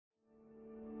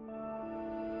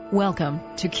Welcome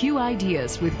to Q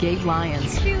Ideas with Gabe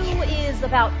Lyons. Q is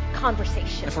about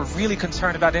conversation. If we're really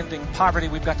concerned about ending poverty,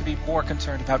 we've got to be more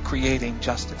concerned about creating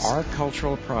justice. Our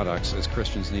cultural products as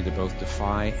Christians need to both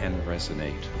defy and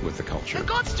resonate with the culture. But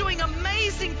God's doing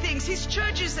amazing things. His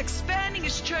church is expanding.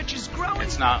 His church is growing.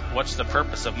 It's not what's the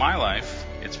purpose of my life.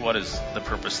 It's what is the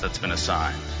purpose that's been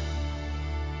assigned.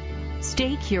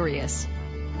 Stay curious.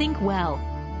 Think well.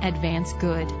 Advance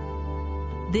good.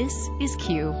 This is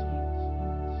Q.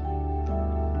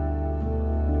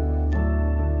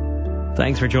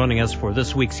 Thanks for joining us for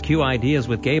this week's Q Ideas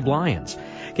with Gabe Lyons.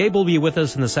 Gabe will be with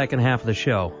us in the second half of the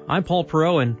show. I'm Paul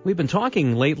Perot, and we've been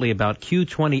talking lately about Q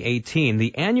 2018,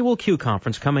 the annual Q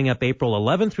conference coming up April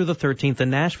 11th through the 13th in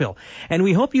Nashville. And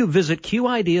we hope you visit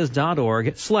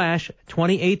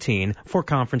qideas.org/2018 for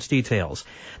conference details.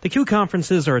 The Q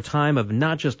conferences are a time of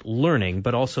not just learning,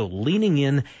 but also leaning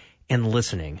in and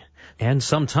listening. And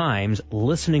sometimes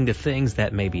listening to things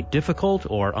that may be difficult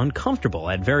or uncomfortable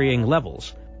at varying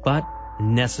levels, but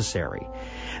necessary.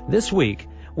 This week,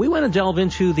 we want to delve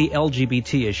into the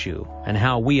LGBT issue and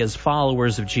how we as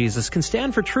followers of Jesus can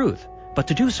stand for truth, but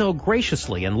to do so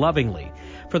graciously and lovingly.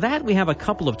 For that, we have a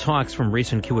couple of talks from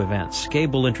recent Q events.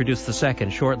 Gabe will introduce the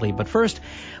second shortly, but first,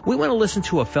 we want to listen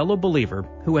to a fellow believer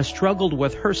who has struggled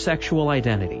with her sexual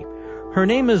identity. Her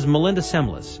name is Melinda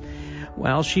Semlis.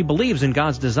 While she believes in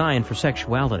God's design for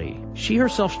sexuality, she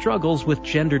herself struggles with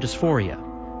gender dysphoria.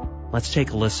 Let's take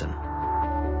a listen.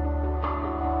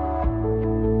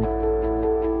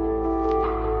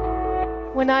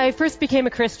 When I first became a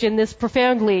Christian, this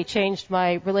profoundly changed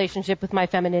my relationship with my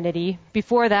femininity.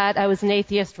 Before that, I was an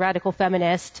atheist radical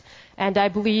feminist, and I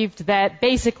believed that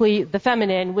basically the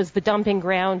feminine was the dumping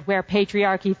ground where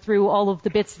patriarchy threw all of the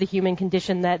bits of the human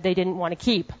condition that they didn't want to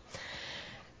keep.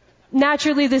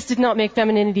 Naturally, this did not make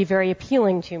femininity very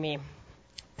appealing to me.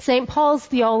 St. Paul's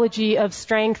theology of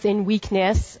strength in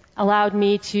weakness allowed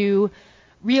me to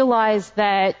realize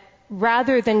that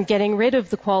rather than getting rid of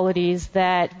the qualities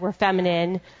that were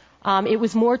feminine, it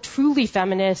was more truly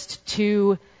feminist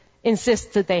to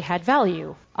insist that they had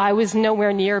value. I was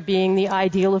nowhere near being the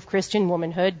ideal of Christian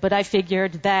womanhood, but I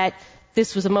figured that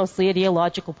this was a mostly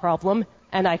ideological problem,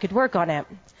 and I could work on it.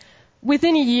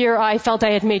 Within a year, I felt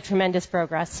I had made tremendous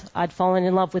progress. I'd fallen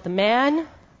in love with a man.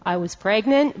 I was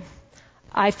pregnant.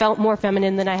 I felt more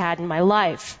feminine than I had in my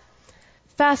life.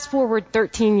 Fast forward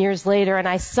 13 years later, and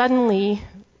I suddenly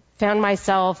found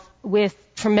myself with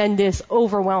tremendous,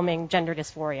 overwhelming gender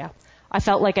dysphoria. I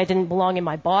felt like I didn't belong in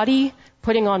my body.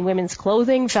 Putting on women's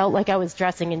clothing felt like I was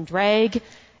dressing in drag.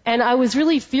 And I was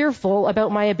really fearful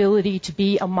about my ability to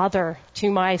be a mother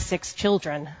to my 6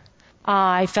 children.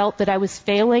 I felt that I was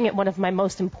failing at one of my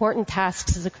most important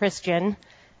tasks as a Christian,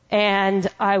 and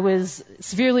I was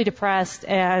severely depressed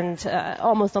and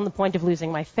almost on the point of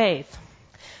losing my faith.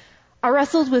 I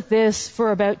wrestled with this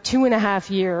for about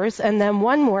 2.5 years, and then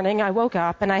one morning I woke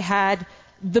up and I had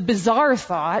the bizarre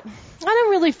thought, I don't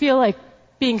really feel like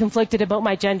being conflicted about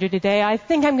my gender today. I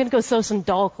think I'm going to go sew some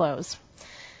doll clothes.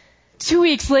 2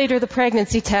 weeks later, the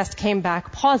pregnancy test came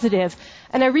back positive,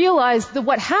 and I realized that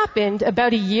what happened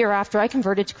about a year after I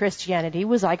converted to Christianity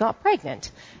was I got pregnant.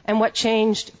 And what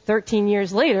changed 13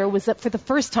 years later was that for the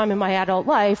first time in my adult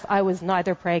life, I was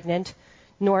neither pregnant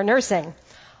nor nursing.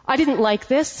 I didn't like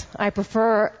this. I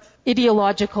prefer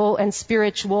ideological and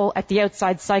spiritual, at the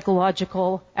outside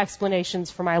psychological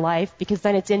explanations for my life, because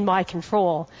then it's in my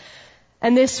control.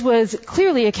 And this was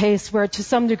clearly a case where, to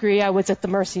some degree, I was at the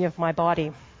mercy of my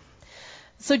body.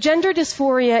 So gender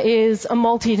dysphoria is a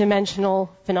multidimensional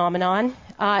phenomenon.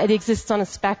 It exists on a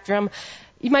spectrum.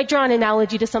 You might draw an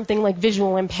analogy to something like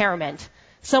visual impairment.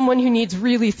 Someone who needs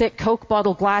really thick Coke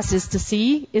bottle glasses to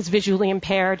see is visually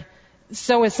impaired.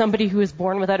 So is somebody who is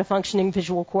born without a functioning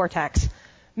visual cortex.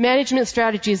 Management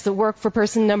strategies that work for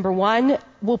person number 1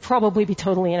 will probably be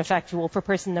totally ineffectual for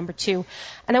person number 2.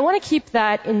 And I want to keep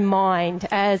that in mind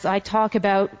as I talk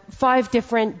about 5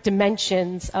 different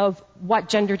dimensions of what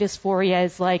gender dysphoria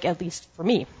is like, at least for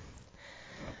me.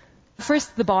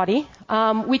 First, the body.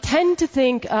 We tend to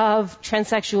think of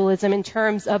transsexualism in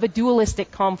terms of a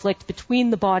dualistic conflict between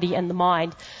the body and the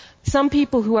mind. Some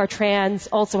people who are trans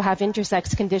also have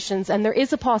intersex conditions, and there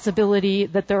is a possibility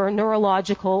that there are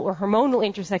neurological or hormonal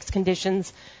intersex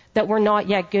conditions that we're not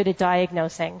yet good at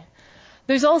diagnosing.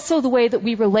 There's also the way that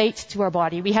we relate to our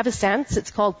body. We have a sense.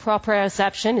 It's called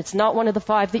proprioception. It's not one of the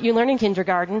 5 that you learn in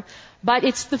kindergarten, but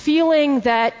it's the feeling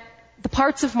that the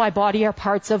parts of my body are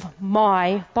parts of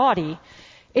my body.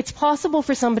 It's possible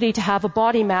for somebody to have a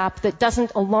body map that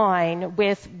doesn't align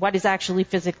with what is actually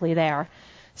physically there.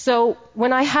 So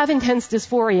when I have intense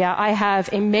dysphoria, I have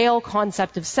a male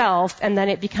concept of self, and then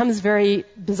it becomes very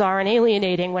bizarre and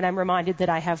alienating when I'm reminded that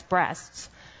I have breasts.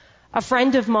 A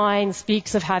friend of mine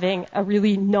speaks of having a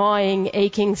really gnawing,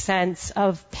 aching sense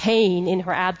of pain in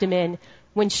her abdomen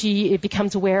when she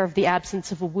becomes aware of the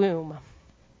absence of a womb.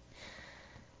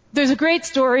 There's a great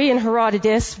story in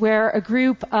Herodotus where a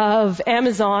group of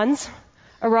Amazons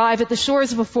arrive at the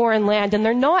shores of a foreign land, and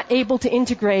they're not able to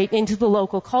integrate into the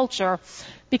local culture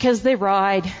because they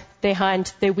ride, they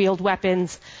hunt, they wield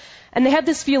weapons, and they have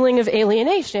this feeling of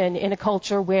alienation in a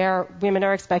culture where women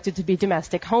are expected to be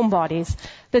domestic homebodies.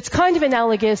 That's kind of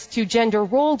analogous to gender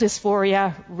role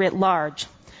dysphoria writ large.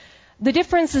 The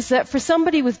difference is that for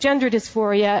somebody with gender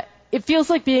dysphoria, it feels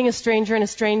like being a stranger in a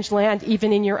strange land,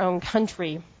 even in your own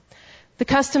country. The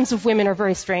customs of women are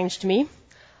very strange to me.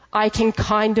 I can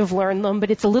kind of learn them,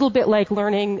 but it's a little bit like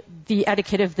learning the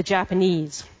etiquette of the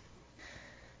Japanese.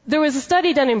 There was a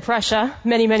study done in Prussia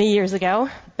many, many years ago,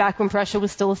 back when Prussia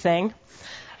was still a thing,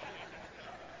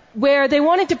 where they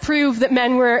wanted to prove that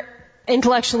men were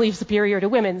intellectually superior to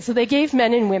women. So they gave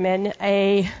men and women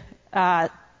a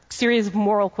series of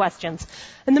moral questions.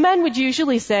 And the men would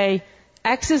usually say,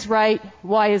 X is right,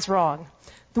 Y is wrong.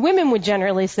 The women would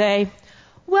generally say,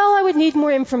 well, I would need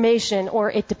more information, or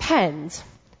it depends.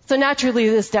 So naturally,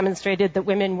 this demonstrated that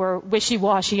women were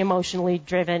wishy-washy, emotionally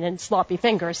driven, and sloppy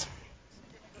fingers.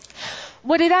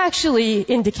 What it actually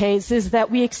indicates is that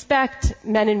we expect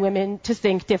men and women to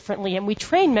think differently, and we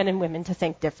train men and women to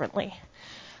think differently.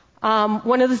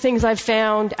 One of the things I've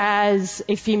found as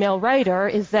a female writer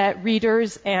is that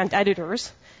readers and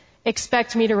editors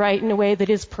expect me to write in a way that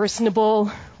is personable,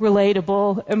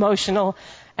 relatable, emotional,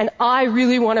 and I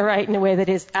really want to write in a way that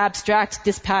is abstract,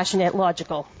 dispassionate,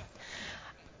 logical.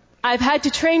 I've had to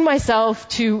train myself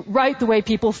to write the way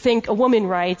people think a woman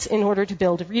writes in order to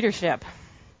build a readership.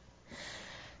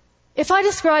 If I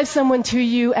describe someone to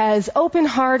you as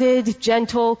open-hearted,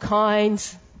 gentle, kind,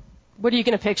 what are you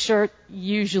going to picture?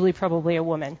 Usually probably a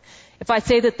woman. If I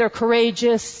say that they're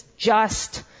courageous,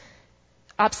 just,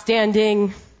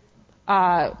 upstanding,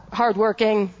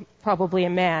 hardworking, probably a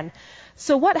man.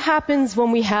 So what happens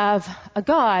when we have a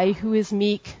guy who is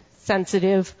meek,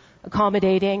 sensitive,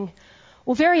 accommodating?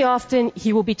 Well, very often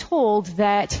he will be told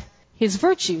that his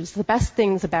virtues, the best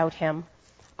things about him,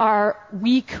 are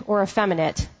weak or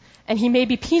effeminate, and he may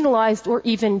be penalized or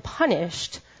even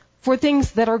punished for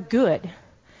things that are good.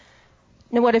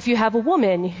 Now, what if you have a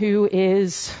woman who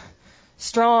is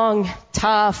strong,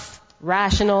 tough,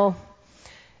 rational?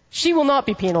 She will not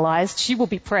be penalized. She will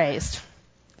be praised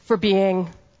for being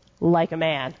like a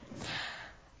man.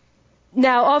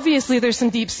 Now, obviously, there's some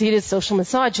deep-seated social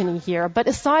misogyny here, but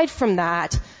aside from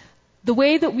that, the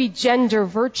way that we gender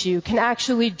virtue can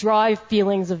actually drive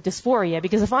feelings of dysphoria,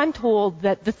 because if I'm told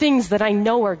that the things that I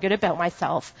know are good about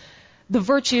myself, the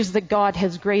virtues that God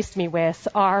has graced me with,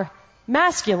 are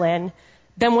masculine,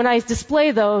 then when I display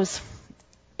those,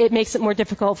 it makes it more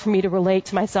difficult for me to relate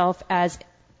to myself as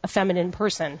a feminine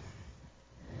person.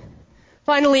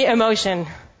 Finally, emotion,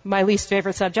 my least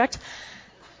favorite subject.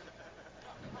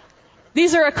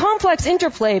 These are a complex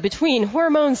interplay between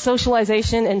hormones,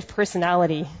 socialization, and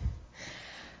personality.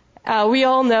 We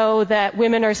all know that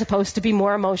women are supposed to be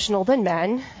more emotional than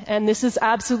men, and this is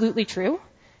absolutely true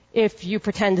if you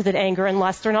pretend that anger and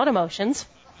lust are not emotions.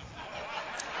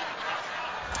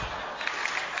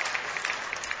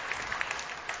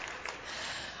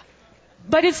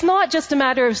 But it's not just a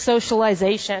matter of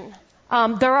socialization.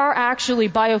 There are actually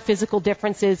biophysical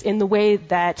differences in the way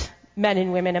that men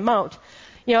and women emote.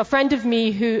 You know, a friend of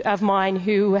mine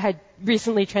who had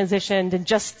recently transitioned and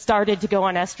just started to go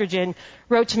on estrogen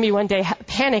wrote to me one day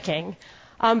panicking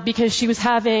because she was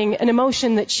having an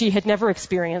emotion that she had never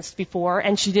experienced before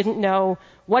and she didn't know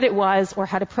what it was or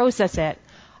how to process it.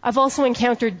 I've also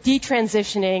encountered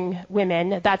detransitioning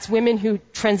women, that's women who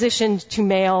transitioned to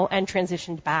male and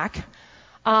transitioned back,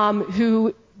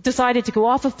 who decided to go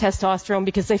off of testosterone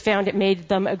because they found it made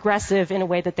them aggressive in a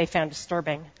way that they found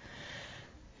disturbing.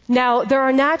 Now, there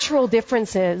are natural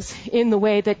differences in the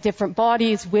way that different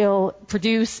bodies will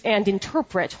produce and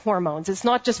interpret hormones. It's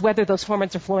not just whether those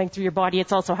hormones are flowing through your body,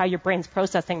 it's also how your brain's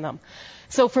processing them.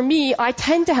 So for me, I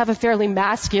tend to have a fairly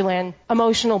masculine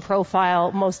emotional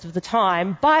profile most of the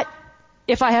time, but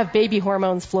if I have baby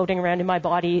hormones floating around in my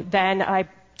body, then I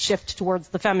shift towards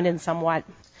the feminine somewhat.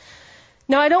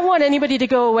 Now, I don't want anybody to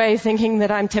go away thinking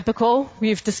that I'm typical.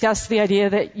 We've discussed the idea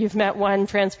that you've met one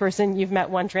trans person, you've met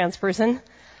one trans person.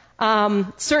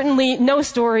 Certainly no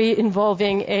story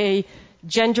involving a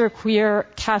genderqueer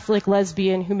Catholic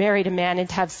lesbian who married a man and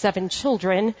have 7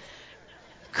 children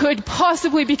could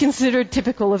possibly be considered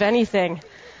typical of anything.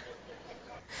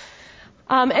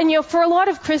 For a lot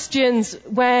of Christians,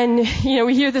 when,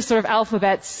 we hear this sort of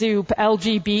alphabet soup,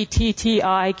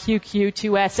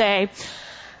 LGBTTIQQ2SA,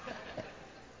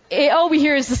 all we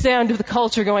hear is the sound of the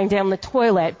culture going down the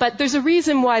toilet. But there's a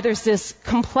reason why there's this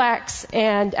complex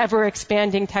and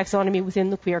ever-expanding taxonomy within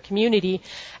the queer community.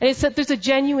 And it's that there's a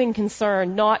genuine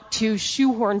concern not to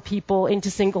shoehorn people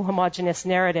into single homogenous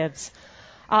narratives.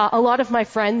 A lot of my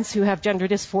friends who have gender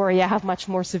dysphoria have much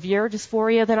more severe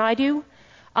dysphoria than I do.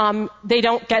 They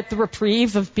don't get the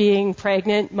reprieve of being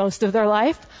pregnant most of their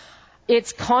life.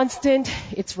 It's constant,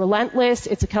 it's relentless,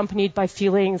 it's accompanied by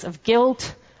feelings of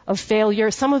guilt, of failure.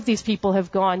 Some of these people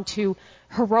have gone to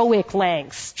heroic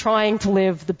lengths trying to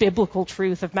live the biblical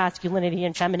truth of masculinity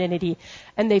and femininity,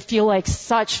 and they feel like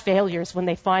such failures when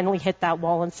they finally hit that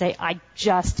wall and say, I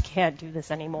just can't do this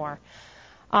anymore.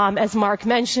 As Mark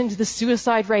mentioned, the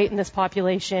suicide rate in this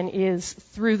population is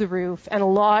through the roof, and a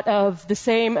lot of the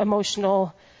same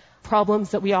emotional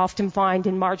problems that we often find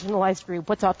in marginalized group,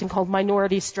 what's often called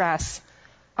minority stress,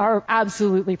 are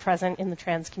absolutely present in the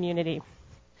trans community.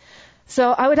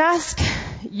 So I would ask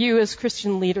you as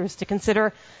Christian leaders to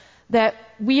consider that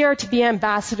we are to be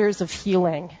ambassadors of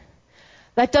healing.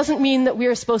 That doesn't mean that we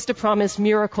are supposed to promise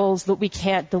miracles that we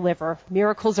can't deliver.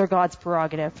 Miracles are God's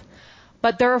prerogative.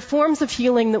 But there are forms of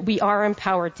healing that we are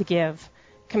empowered to give.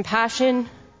 Compassion,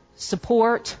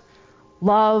 support,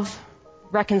 love,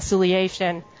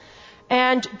 reconciliation.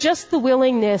 And just the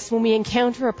willingness when we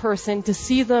encounter a person to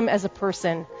see them as a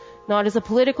person, not as a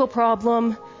political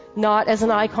problem, not as an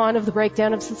icon of the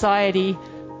breakdown of society,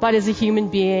 but as a human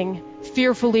being,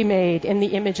 fearfully made in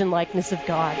the image and likeness of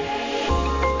God.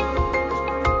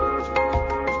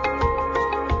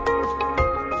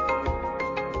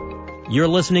 You're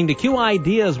listening to Q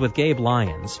Ideas with Gabe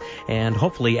Lyons, and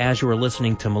hopefully as you were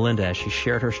listening to Melinda as she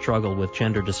shared her struggle with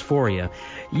gender dysphoria,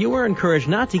 you were encouraged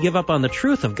not to give up on the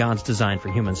truth of God's design for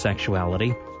human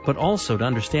sexuality, but also to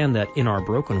understand that in our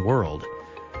broken world,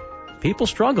 people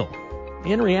struggle.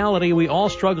 In reality, we all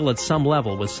struggle at some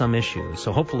level with some issues,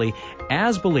 so hopefully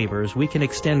as believers we can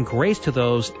extend grace to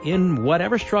those in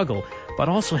whatever struggle, but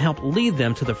also help lead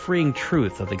them to the freeing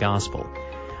truth of the gospel.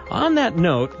 On that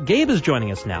note, Gabe is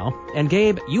joining us now. And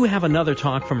Gabe, you have another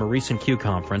talk from a recent Q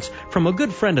conference from a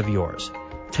good friend of yours.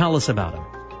 Tell us about him.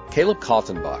 Caleb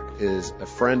Kaltenbach is a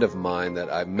friend of mine that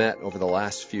I've met over the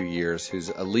last few years who's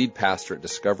a lead pastor at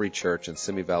Discovery Church in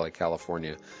Simi Valley,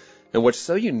 California. And what's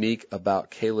so unique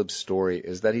about Caleb's story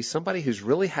is that he's somebody who's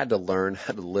really had to learn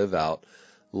how to live out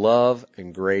love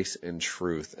and grace and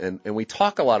truth. And we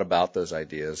talk a lot about those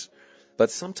ideas. But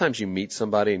sometimes you meet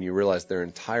somebody and you realize their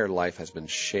entire life has been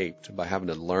shaped by having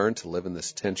to learn to live in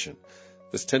this tension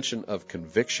of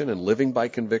conviction and living by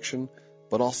conviction,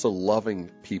 but also loving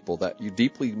people that you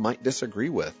deeply might disagree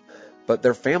with, but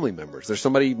they're family members. They're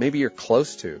somebody maybe you're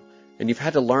close to, and you've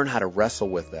had to learn how to wrestle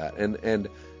with that. And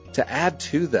to add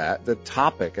to that, the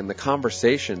topic and the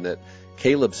conversation that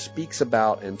Caleb speaks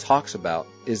about and talks about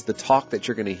is the talk that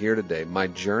you're going to hear today, My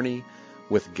Journey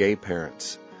with Gay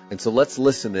Parents. And so let's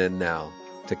listen in now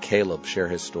to Caleb share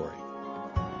his story.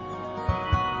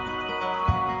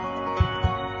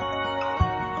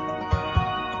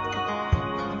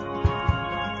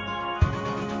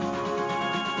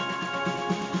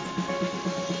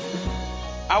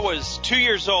 I was 2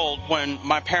 years old when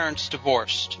my parents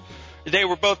divorced. They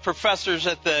were both professors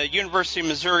at the University of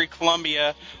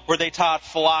Missouri-Columbia, where they taught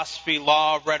philosophy,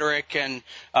 law, rhetoric, and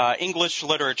English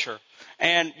literature.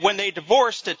 And when they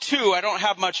divorced at 2, I don't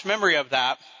have much memory of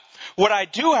that. What I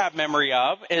do have memory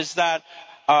of is that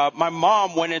my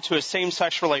mom went into a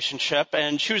same-sex relationship,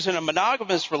 and she was in a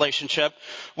monogamous relationship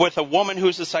with a woman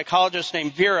who's a psychologist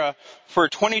named Vera for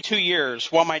 22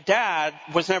 years, while my dad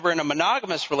was never in a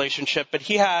monogamous relationship, but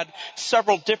he had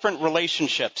several different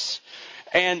relationships.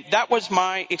 And that was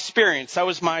my experience. That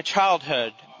was my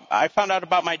childhood. I found out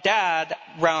about my dad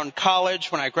around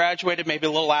college when I graduated, maybe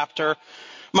a little after.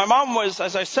 My mom was,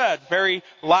 as I said, very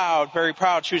loud, very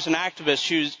proud. She was an activist.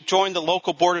 She joined the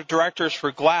local board of directors for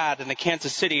GLAAD in the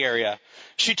Kansas City area.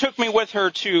 She took me with her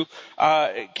to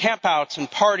campouts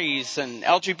and parties and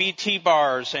LGBT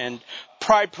bars and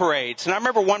pride parades. And I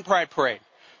remember one pride parade,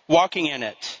 walking in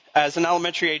it as an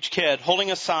elementary-age kid,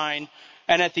 holding a sign.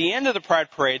 And at the end of the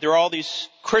pride parade, there were all these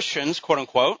Christians, quote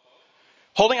unquote,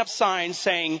 holding up signs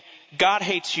saying, God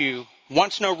hates you,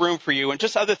 wants no room for you, and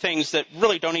just other things that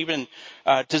really don't even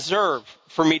deserve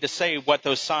for me to say what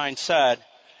those signs said.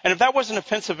 And if that wasn't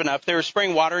offensive enough, they were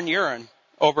spraying water and urine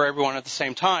over everyone at the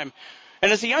same time.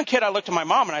 And as a young kid, I looked at my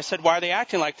mom and I said, why are they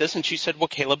acting like this? And she said, well,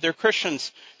 Caleb, they're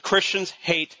Christians. Christians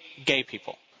hate gay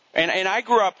people. And I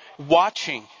grew up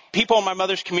watching people in my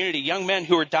mother's community, young men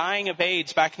who were dying of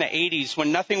AIDS back in the 80s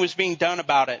when nothing was being done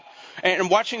about it. And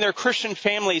watching their Christian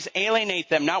families alienate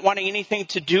them, not wanting anything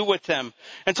to do with them.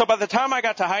 And so by the time I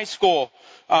got to high school,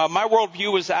 my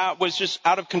worldview was just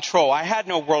out of control. I had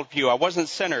no worldview. I wasn't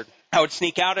centered. I would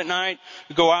sneak out at night,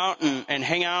 go out and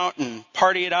hang out and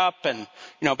party it up. And,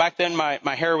 back then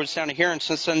my hair was down to here, and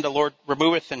since then the Lord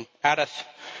removeth and addeth.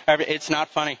 It's not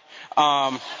funny.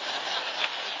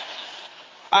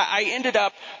 I ended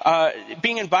up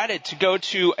being invited to go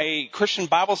to a Christian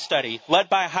Bible study led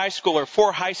by a high schooler,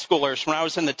 4 high schoolers when I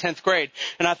was in the 10th grade.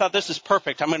 And I thought, this is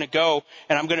perfect. I'm going to go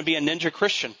and I'm going to be a ninja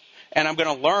Christian. And I'm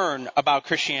going to learn about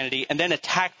Christianity and then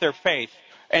attack their faith.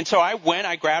 And so I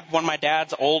grabbed one of my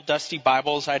dad's old dusty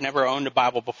Bibles. I'd never owned a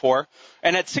Bible before.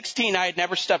 And at 16, I had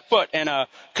never stepped foot in a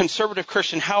conservative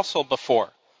Christian household before.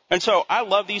 And so I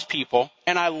love these people,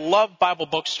 and I love Bible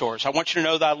bookstores. I want you to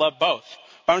know that I love both.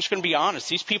 But I'm just going to be honest.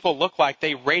 These people look like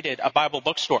they raided a Bible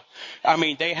bookstore. I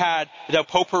mean, they had the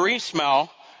potpourri smell,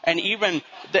 and even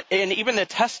the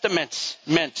Testaments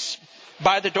mints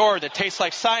by the door that taste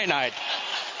like cyanide.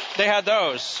 They had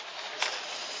those.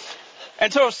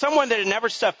 And so as someone that had never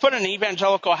stepped foot in an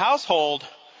evangelical household,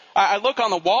 I look on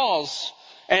the walls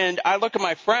and I look at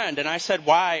my friend and I said,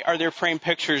 why are there framed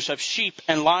pictures of sheep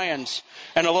and lions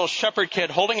and a little shepherd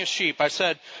kid holding a sheep? I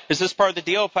said, is this part of the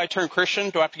deal? If I turn Christian,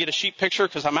 do I have to get a sheep picture?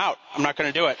 Because I'm out. I'm not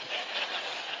going to do it.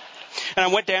 And I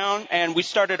went down and we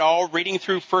started all reading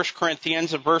through 1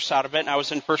 Corinthians, a verse out of it. And I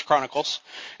was in 1 Chronicles.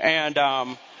 And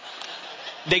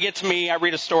they get to me. I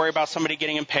read a story about somebody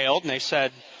getting impaled. And they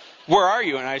said, where are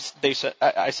you? And I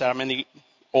said, I'm in the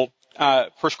old 1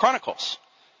 Chronicles.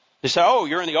 They said, oh,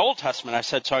 you're in the Old Testament. I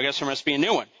said, so I guess there must be a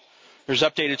new one. There's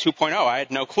updated 2.0. I had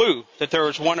no clue that there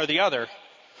was one or the other.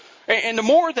 And the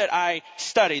more that I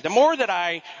studied, the more that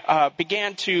I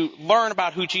began to learn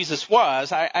about who Jesus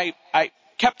was, I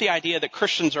kept the idea that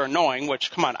Christians are annoying,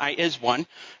 which, come on, I is one.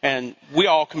 And we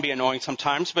all can be annoying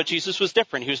sometimes, but Jesus was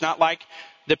different. He was not like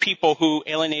the people who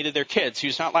alienated their kids. He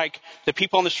was not like the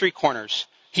people on the street corners.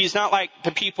 He's not like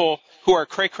the people who are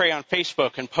cray-cray on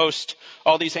Facebook and post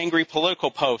all these angry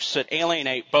political posts that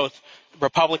alienate both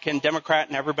Republican, Democrat,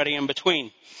 and everybody in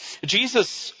between.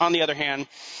 Jesus, on the other hand,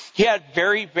 he had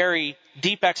very, very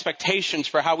deep expectations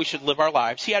for how we should live our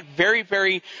lives. He had very,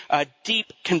 very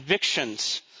deep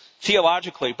convictions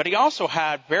theologically, but he also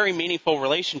had very meaningful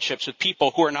relationships with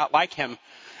people who are not like him.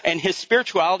 And his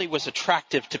spirituality was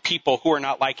attractive to people who are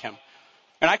not like him.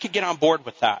 And I could get on board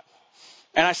with that.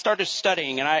 And I started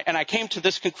studying, and I came to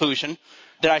this conclusion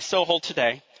that I still hold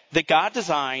today, that God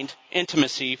designed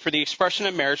intimacy for the expression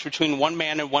of marriage between one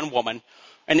man and one woman,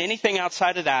 and anything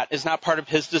outside of that is not part of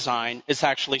his design. It's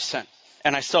actually sin.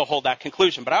 And I still hold that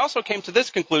conclusion. But I also came to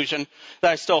this conclusion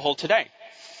that I still hold today,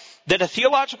 that a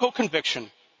theological conviction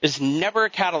is never a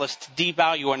catalyst to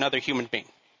devalue another human being.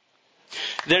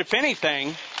 That if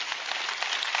anything,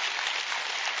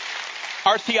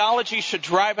 our theology should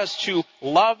drive us to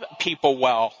love people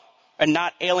well and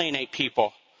not alienate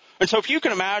people. And so if you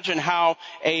can imagine how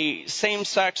a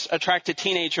same-sex attracted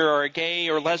teenager or a gay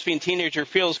or lesbian teenager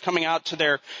feels coming out to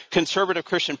their conservative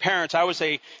Christian parents, I was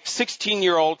a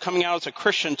 16-year-old coming out as a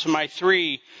Christian to my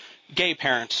 3 gay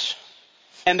parents,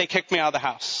 and they kicked me out of the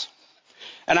house.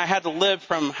 And I had to live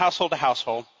from household to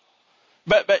household.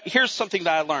 But here's something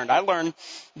that I learned. I learned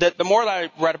that the more that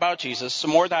I read about Jesus, the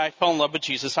more that I fell in love with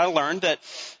Jesus, I learned that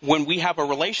when we have a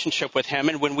relationship with him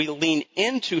and when we lean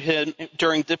into him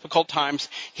during difficult times,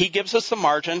 he gives us the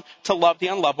margin to love the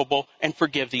unlovable and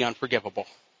forgive the unforgivable.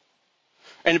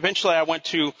 And eventually I went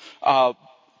to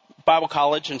Bible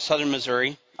college in southern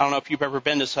Missouri. I don't know if you've ever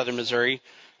been to southern Missouri.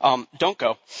 Don't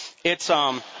go. It's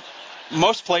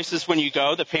most places when you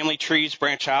go, the family trees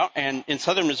branch out, and in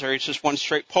southern Missouri, it's just one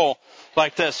straight pole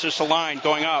like this, just a line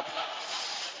going up.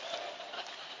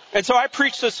 And so I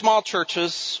preached to small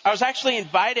churches. I was actually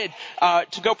invited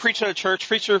to go preach at a church,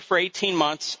 preach there for 18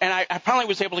 months, and I finally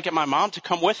was able to get my mom to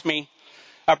come with me.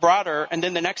 I brought her, and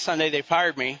then the next Sunday they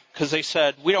fired me because they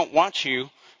said, we don't want you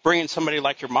bringing somebody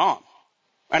like your mom.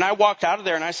 And I walked out of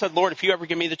there and I said, Lord, if you ever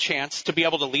give me the chance to be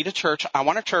able to lead a church, I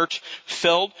want a church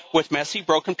filled with messy,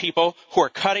 broken people who are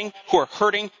cutting, who are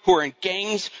hurting, who are in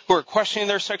gangs, who are questioning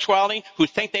their sexuality, who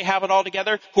think they have it all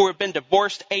together, who have been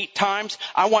divorced 8 times.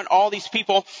 I want all these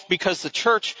people because the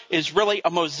church is really a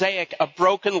mosaic of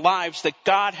broken lives that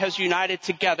God has united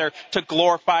together to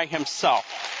glorify himself.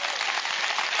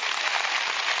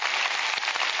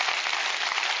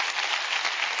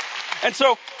 And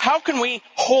so how can we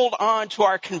hold on to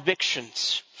our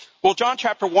convictions? Well, John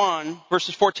chapter 1,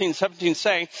 verses 14 and 17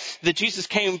 say that Jesus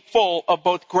came full of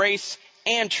both grace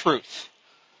and truth.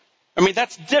 I mean,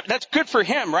 that's good for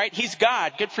him, right? He's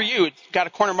God. Good for you. It's got a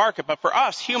corner market. But for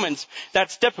us humans,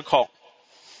 that's difficult.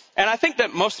 And I think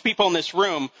that most people in this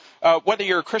room, whether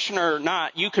you're a Christian or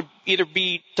not, you could either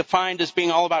be defined as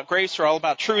being all about grace or all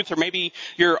about truth, or maybe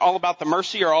you're all about the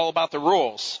mercy or all about the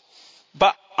rules.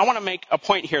 But I want to make a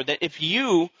point here that if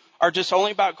you are just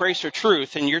only about grace or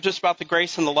truth, and you're just about the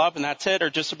grace and the love and that's it, or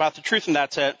just about the truth and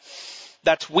that's it,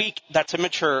 that's weak, that's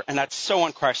immature, and that's so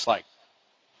un-Christ-like.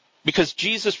 Because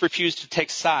Jesus refused to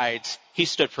take sides, he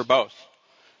stood for both.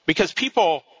 Because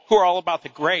people who are all about the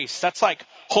grace, that's like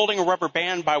holding a rubber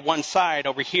band by one side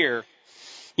over here.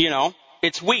 You know,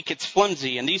 it's weak, it's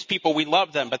flimsy, and these people, we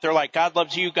love them, but they're like, God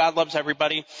loves you, God loves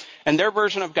everybody. And their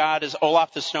version of God is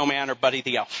Olaf the Snowman or Buddy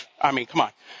the Elf. I mean, come on.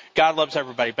 God loves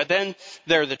everybody. But then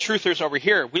there are the truthers over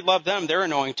here. We love them, they're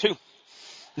annoying too.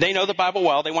 They know the Bible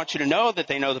well. They want you to know that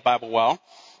they know the Bible well.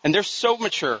 And they're so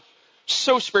mature,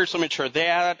 so spiritually mature. They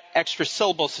add extra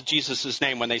syllables to Jesus'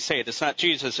 name when they say it. It's not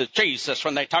Jesus, it's Jesus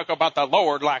when they talk about the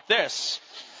Lord like this.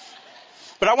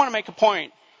 But I want to make a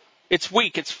point. It's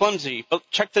weak, it's flimsy. But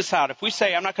check this out. If we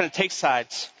say, I'm not going to take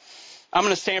sides, I'm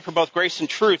going to stand for both grace and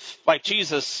truth like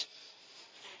Jesus,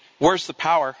 where's the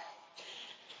power?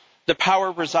 The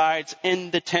power resides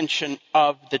in the tension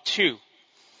of the two.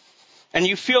 And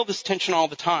you feel this tension all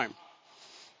the time.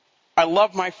 I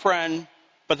love my friend,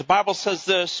 but the Bible says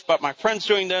this, but my friend's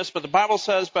doing this, but the Bible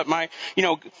says, but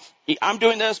I'm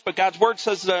doing this, but God's word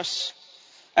says this.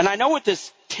 And I know what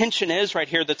this tension is right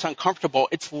here that's uncomfortable.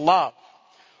 It's love.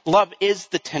 Love is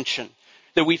the tension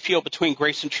that we feel between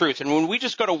grace and truth. And when we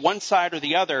just go to one side or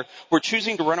the other, we're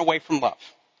choosing to run away from love.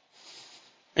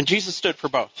 And Jesus stood for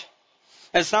both.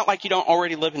 And it's not like you don't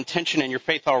already live in tension in your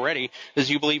faith already, as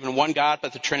you believe in one God,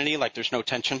 but the Trinity, like there's no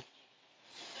tension.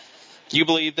 You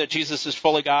believe that Jesus is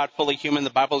fully God, fully human. The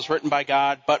Bible is written by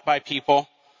God, but by people.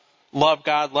 Love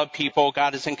God, love people.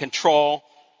 God is in control,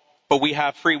 but we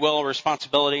have free will and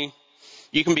responsibility.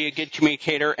 You can be a good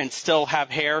communicator and still have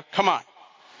hair. Come on.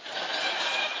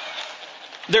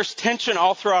 There's tension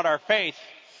all throughout our faith.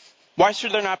 Why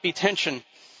should there not be tension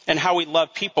in how we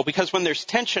love people? Because when there's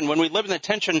tension, when we live in the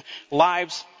tension,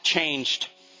 lives changed.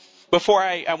 Before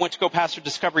I went to go pastor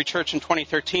Discovery Church in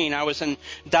 2013, I was in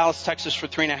Dallas, Texas for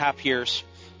 3.5 years.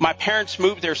 My parents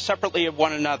moved there separately of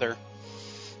one another.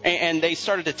 And they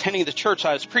started attending the church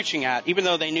I was preaching at, even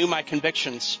though they knew my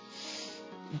convictions.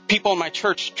 People in my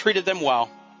church treated them well.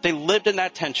 They lived in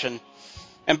that tension.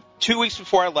 And 2 weeks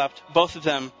before I left, both of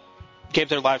them gave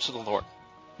their lives to the Lord.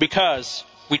 Because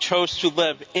we chose to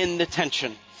live in the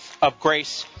tension of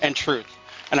grace and truth.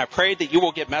 And I pray that you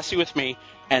will get messy with me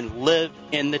and live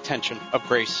in the tension of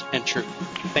grace and truth.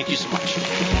 Thank you so much.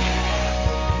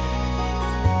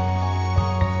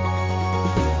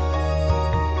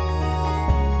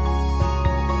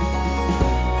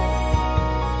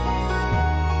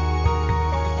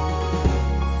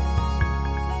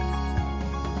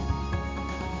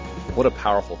 What a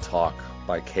powerful talk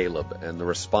by Caleb, and the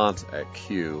response at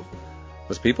Q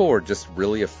was people were just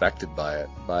really affected by it,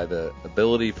 by the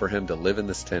ability for him to live in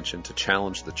this tension, to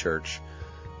challenge the church,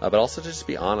 but also to just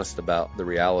be honest about the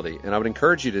reality. And I would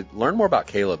encourage you to learn more about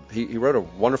Caleb. He wrote a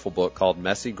wonderful book called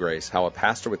Messy Grace, How a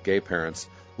Pastor with Gay Parents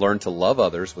Learned to Love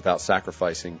Others Without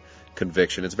Sacrificing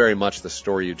Conviction. It's very much the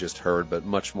story you just heard, but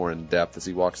much more in depth as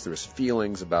he walks through his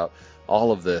feelings about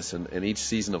all of this and each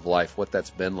season of life, what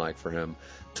that's been like for him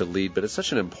to lead. But it's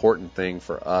such an important thing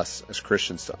for us as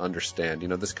Christians to understand. You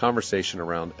know, this conversation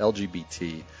around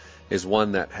LGBT is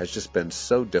one that has just been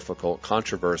so difficult,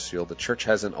 controversial. The church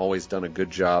hasn't always done a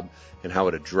good job in how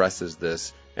it addresses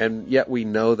this. And yet we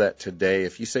know that today,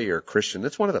 if you say you're a Christian,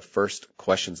 that's one of the first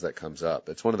questions that comes up.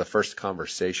 It's one of the first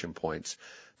conversation points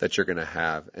that you're going to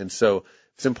have. And so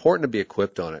it's important to be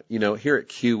equipped on it. You know, here at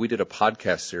Q, we did a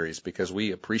podcast series because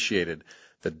we appreciated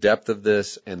the depth of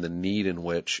this and the need in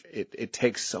which it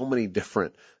takes so many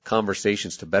different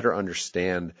conversations to better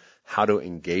understand how to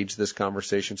engage this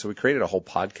conversation. So we created a whole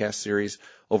podcast series.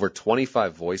 Over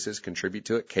 25 voices contribute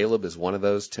to it. Caleb is one of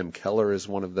those. Tim Keller is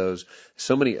one of those.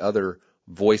 So many other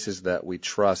voices that we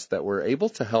trust that we're able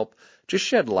to help just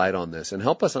shed light on this and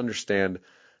help us understand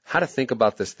how to think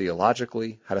about this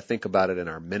theologically, how to think about it in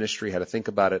our ministry, how to think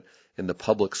about it in the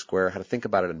public square, how to think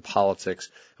about it in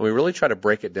politics. And we really try to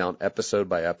break it down episode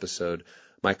by episode.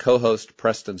 My co-host,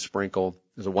 Preston Sprinkle,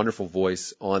 is a wonderful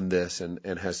voice on this and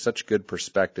has such good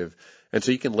perspective. And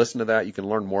so you can listen to that. You can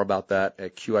learn more about that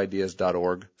at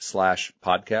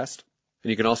qideas.org/podcast. And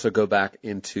you can also go back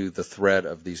into the thread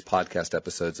of these podcast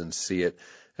episodes and see it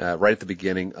right at the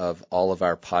beginning of all of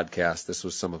our podcasts. This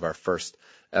was some of our first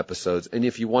episodes. And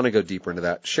if you want to go deeper into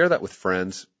that, share that with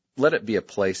friends. Let it be a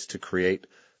place to create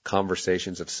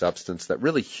conversations of substance that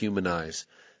really humanize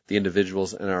the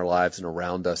individuals in our lives and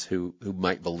around us who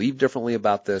might believe differently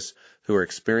about this, who are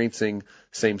experiencing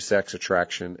same-sex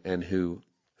attraction, and who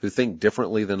think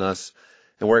differently than us,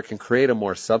 and where it can create a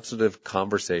more substantive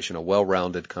conversation, a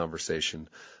well-rounded conversation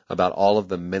about all of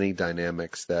the many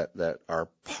dynamics that are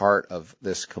part of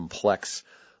this complex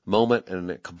moment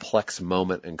and a complex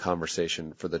moment in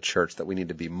conversation for the church that we need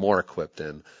to be more equipped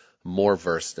in, more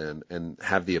versed in, and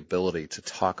have the ability to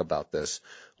talk about this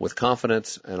with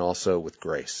confidence and also with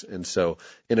grace. And so,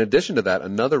 in addition to that,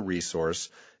 another resource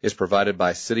is provided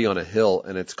by City on a Hill,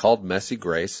 and it's called Messy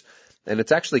Grace. And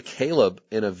it's actually Caleb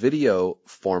in a video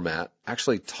format,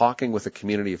 actually talking with a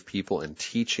community of people and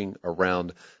teaching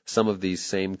around some of these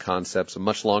same concepts,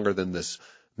 much longer than this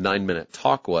 9-minute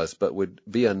talk was, but would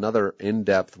be another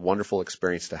in-depth, wonderful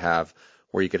experience to have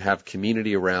where you could have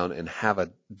community around and have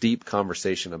a deep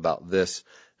conversation about this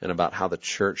and about how the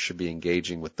church should be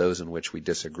engaging with those in which we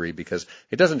disagree, because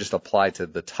it doesn't just apply to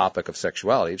the topic of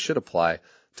sexuality. It should apply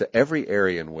to every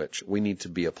area in which we need to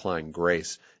be applying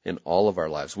grace in all of our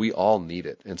lives. We all need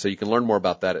it. And so you can learn more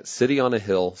about that at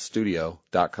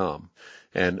cityonahillstudio.com.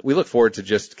 And we look forward to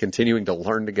just continuing to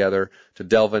learn together, to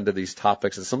delve into these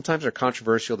topics. And sometimes they're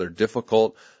controversial, they're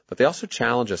difficult, but they also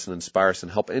challenge us and inspire us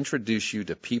and help introduce you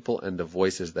to people and to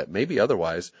voices that maybe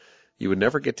otherwise you would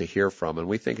never get to hear from. And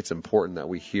we think it's important that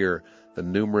we hear the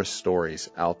numerous stories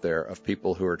out there of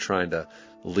people who are trying to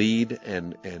lead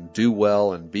and do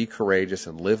well and be courageous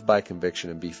and live by conviction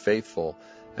and be faithful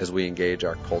as we engage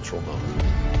our cultural moment.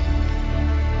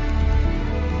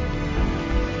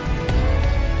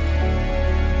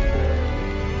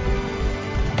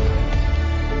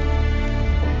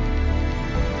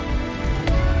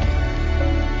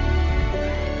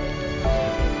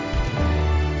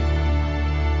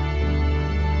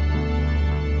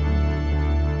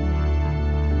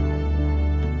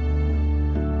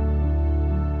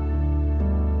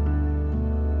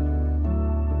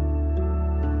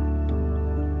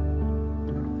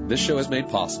 This show is made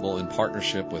possible in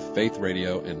partnership with Faith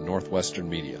Radio and Northwestern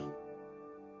Media.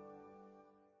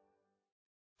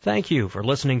 Thank you for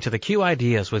listening to the Q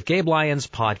Ideas with Gabe Lyons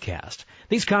podcast.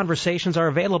 These conversations are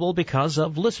available because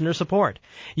of listener support.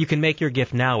 You can make your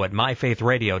gift now at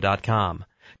myfaithradio.com.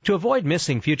 To avoid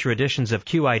missing future editions of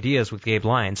Q Ideas with Gabe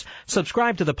Lyons,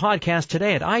 subscribe to the podcast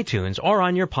today at iTunes or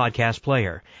on your podcast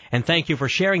player. And thank you for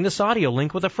sharing this audio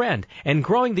link with a friend and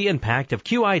growing the impact of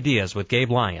Q Ideas with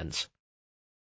Gabe Lyons.